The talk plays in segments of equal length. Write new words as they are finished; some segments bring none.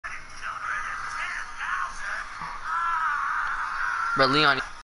Bro, Leon.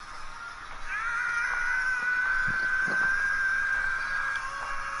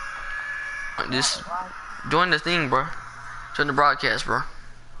 Just join the thing, bro. Join the broadcast, bro.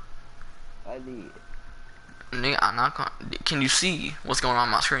 I did. Nigga, I'm not gonna. Can you see what's going on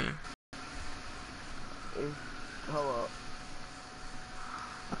my screen? Hold up.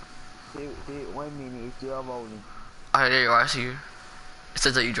 See, 1 minute, it's still voting. Alright, there you are. I see you. It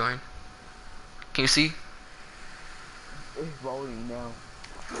says that you joined. Can you see? It's voting now.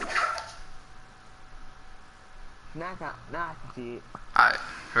 Now I can see it. Alright,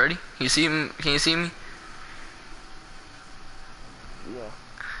 ready? Can you see me? Can you see me? Yeah.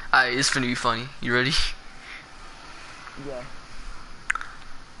 Alright, it's finna be funny. You ready? Yeah.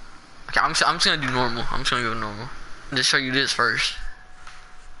 Okay, I'm just gonna do normal. I'm just gonna go normal. Just show you this first.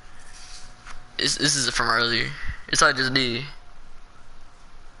 This is from earlier. It's what I just did.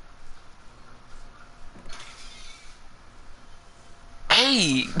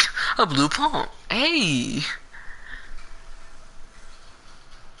 Hey, a blue pump. Hey.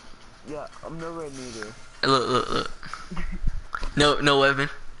 Yeah, I'm nowhere near there. Look. No weapon.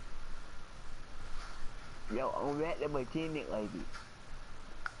 Yo, I'm at the mechanic lady.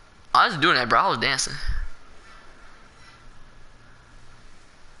 I was doing that, bro. I was dancing.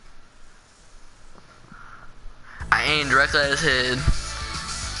 I aimed directly at his head.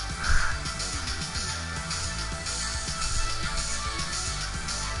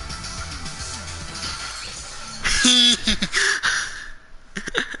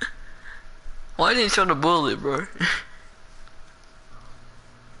 Why didn't you show the bullet, bro?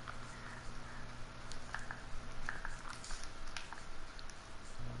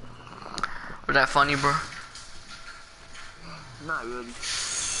 Was that funny, bro? Not really.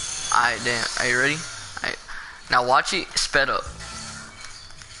 Alright, damn. Are you ready? Alright. Now watch it sped up.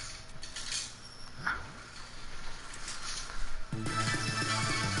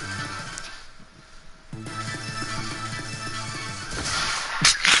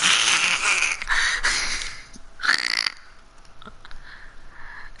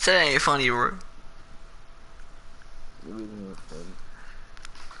 Say that ain't funny, bro.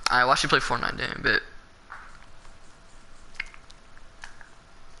 Alright, watch you play Fortnite then, bet.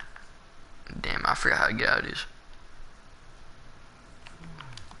 Damn, I forgot how to get out of this.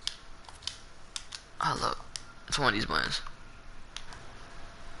 Oh, look. It's one of these buttons.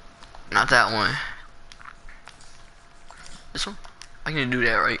 Not that one. This one? I can do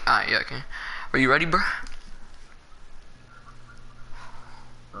that, right? Alright, yeah, I can. Are you ready, bro?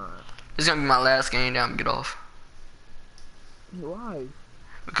 This is gonna be my last game, then I'm gonna get off. Why?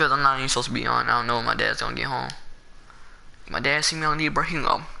 Because I'm not even supposed to be on. I don't know when my dad's gonna get home. If my dad see me on the bro, he can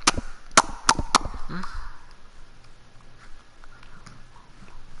go.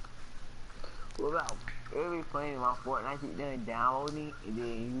 What about every playing my Fortnite, keep done downloading, and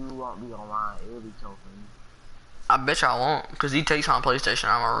then you won't be online. It will be so funny. I bet you I won't, because he takes my PlayStation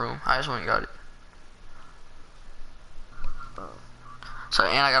out of my room. I just went and got it. So,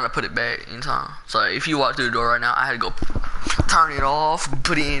 and I gotta put it back in time. So, if you walk through the door right now, I had to go turn it off,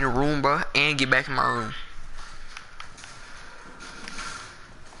 put it in the room, bro, and get back in my room.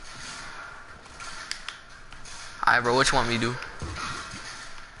 Alright, bro, what you want me to do?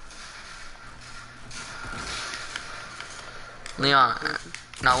 Leon,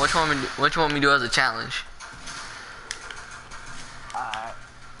 now what you want me to do as a challenge? Alright.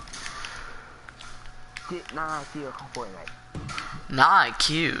 Get 9 kills on Fortnite. 9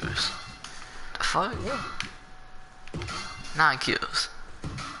 kills? The fuck? Yeah. 9 kills.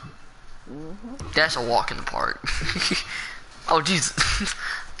 That's a walk in the park. Oh, Jesus.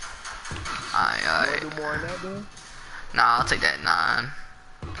 Alright. Do more than that, then? Nah, I'll take that 9.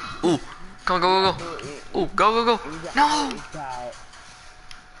 Ooh, come on, go. Ooh, go. No!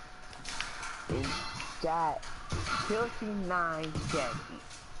 It's got 59 seconds.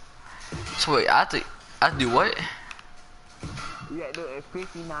 So wait, I have to do what? You gotta do it in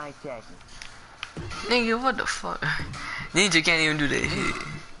 59 seconds. Nigga, what the fuck? Ninja can't even do that shit.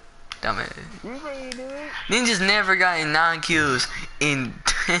 Dumbass. You can't do it? Ninja's never gotten 9 kills in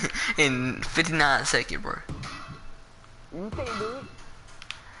in 59 seconds, bro. You can't do it?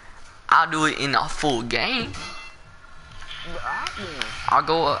 I'll do it in a full game. I'll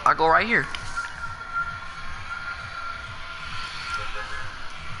go right here.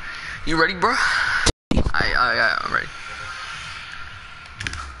 You ready, bro? I'm ready.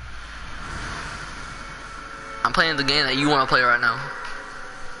 I'm playing the game that you want to play right now.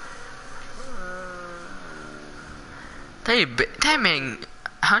 That man,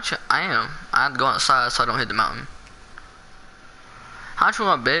 I am. I have to go outside so I don't hit the mountain. How much you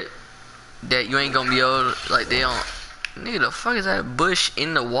want to bet that you ain't gonna be able to, like, they don't, Nigga, the fuck is that bush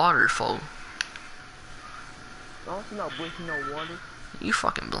in the water for? Don't see no bush, no water. You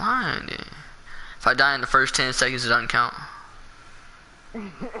fucking blind, dude. If I die in the first 10 seconds, it doesn't count.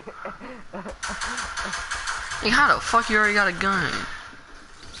 Hey, how the fuck you already got a gun?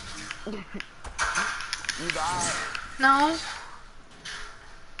 You died. No.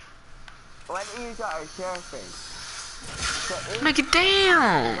 Why didn't you try to share face? Make it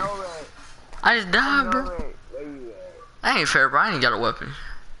down. I just died, bro. Where you at? That ain't fair, bro. I ain't got a weapon.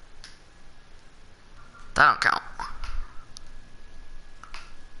 That don't count.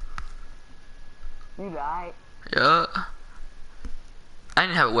 You died? Yeah. I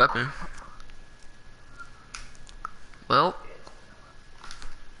didn't have a weapon. Well,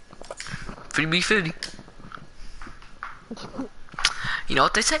 50-50. You know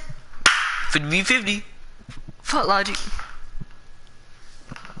what they say? 50-50. Fuck logic.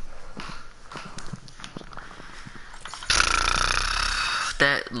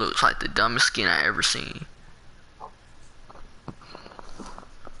 That looks like the dumbest skin I ever seen.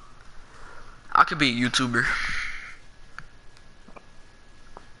 I could be a YouTuber.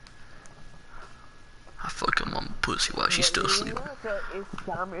 I fuck her mama pussy while she's still sleeping. It's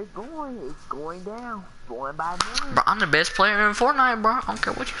going down. Going by minute. Bro, I'm the best player in Fortnite, bro. I don't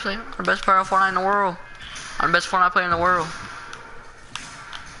care what you say. I'm the best player in Fortnite in the world. I'm the best Fortnite player in the world.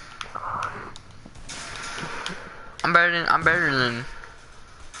 I'm better than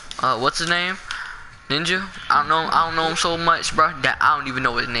what's his name? Ninja? I don't know him so much, bro, that I don't even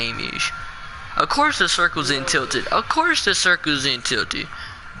know what his name is. Of course the circle's in tilted. Of course the circle's in tilted.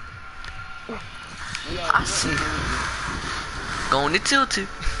 I see. Going to tilted.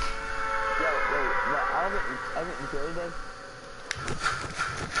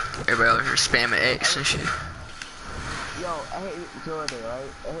 Everybody out here spamming X and shit. Yo, I hate Jordan,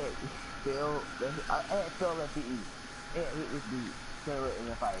 right? I hate Phil. I hate Phil at PE. I hate this dude. In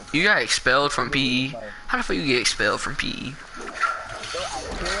the fight. You got expelled from PE? How the fuck you get expelled from PE?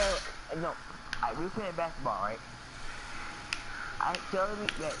 No, we were playing basketball, right? I telling me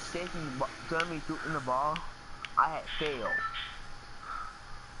that Stacy telling me shooting the ball, I had failed.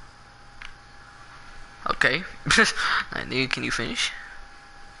 Okay. Like, nigga, can you finish?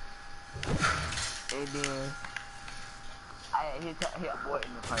 And then I had hit a boy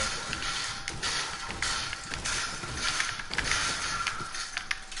in the fight.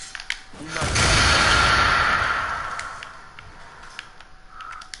 You know,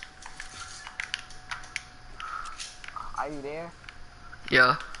 are you there?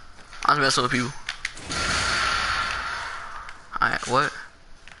 Yeah. I was messing with people. Alright, what?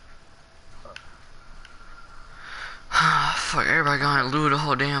 Fuck, everybody gonna loot the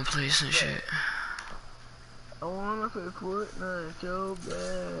whole damn place and shit. I wanna play Fortnite so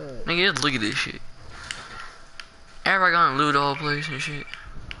bad. Nigga, just look at this shit. Everybody gonna loot the whole place and shit.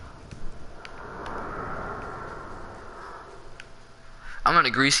 I'm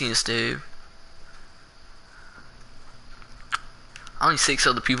gonna greasy instead. Only 6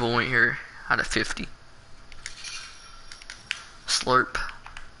 other people went here out of 50. Slurp.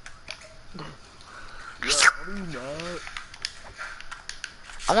 Yo, are you mad?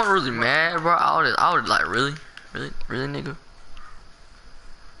 I wasn't really mad, bro. I would like, really, nigga.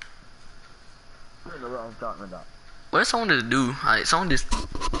 I don't know what I'm talking about. What if someone just do? Like, someone just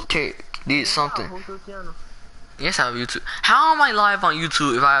did something. Yes, I have YouTube. How am I live on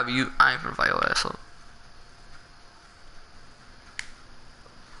YouTube if I have you? I ain't gonna fight your ass up.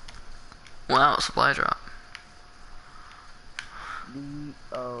 Wow, supply drop.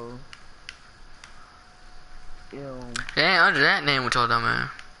 D-O-M. Yeah, under that name with y'all dumb man.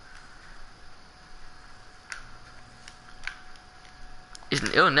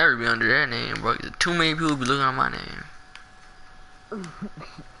 It'll never be under that name, bro. Too many people be looking at my name.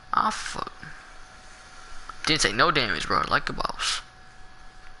 Ah, fuck. Didn't take no damage, bro. Like a boss.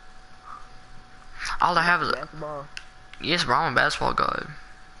 All I have is basketball. Yes, bro. I'm a basketball god.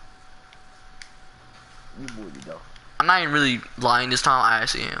 You booty though. I'm not even really lying this time. I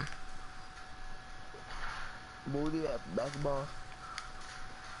actually am. Booty at basketball.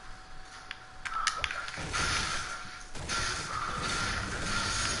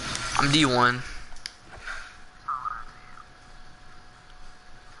 I'm D1.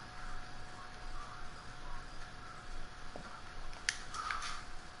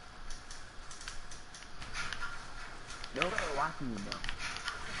 Nobody watching you though.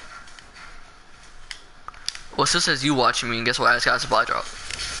 Well, since says you watching me, and guess what? I just got a supply drop.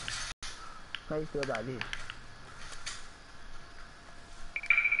 How you feel about this?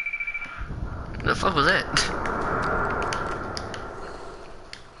 The fuck was that?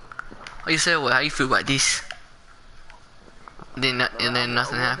 Oh, you said what? How you feel about this? And then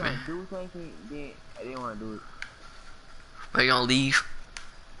nothing happened. Do something, then I didn't want to do it. Are you gonna leave?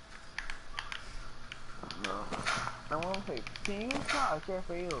 No. I want to say, can you try to share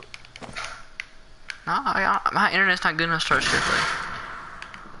for you? No, my internet's not good enough to start share play.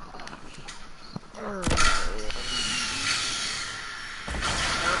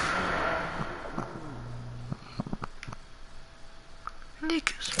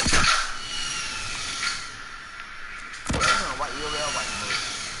 Niggas.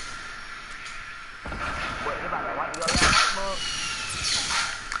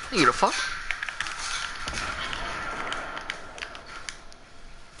 You the fuck?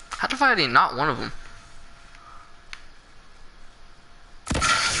 How the fuck are they not one of them?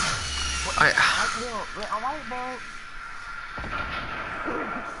 Alright.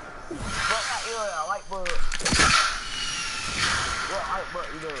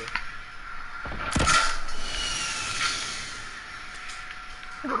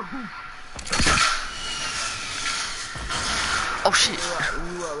 Oh shit.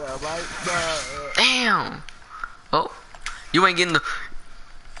 Damn. Oh. You ain't getting the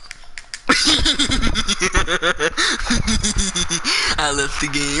I left the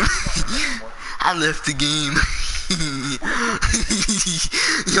game. I left the game.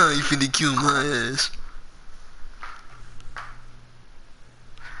 Y'all ain't finna kill my ass.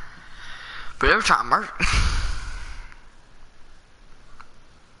 But every time Mark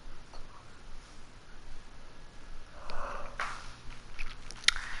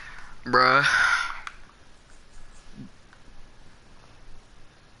bruh.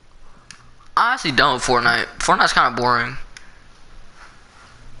 I honestly done with Fortnite. Fortnite's kinda boring.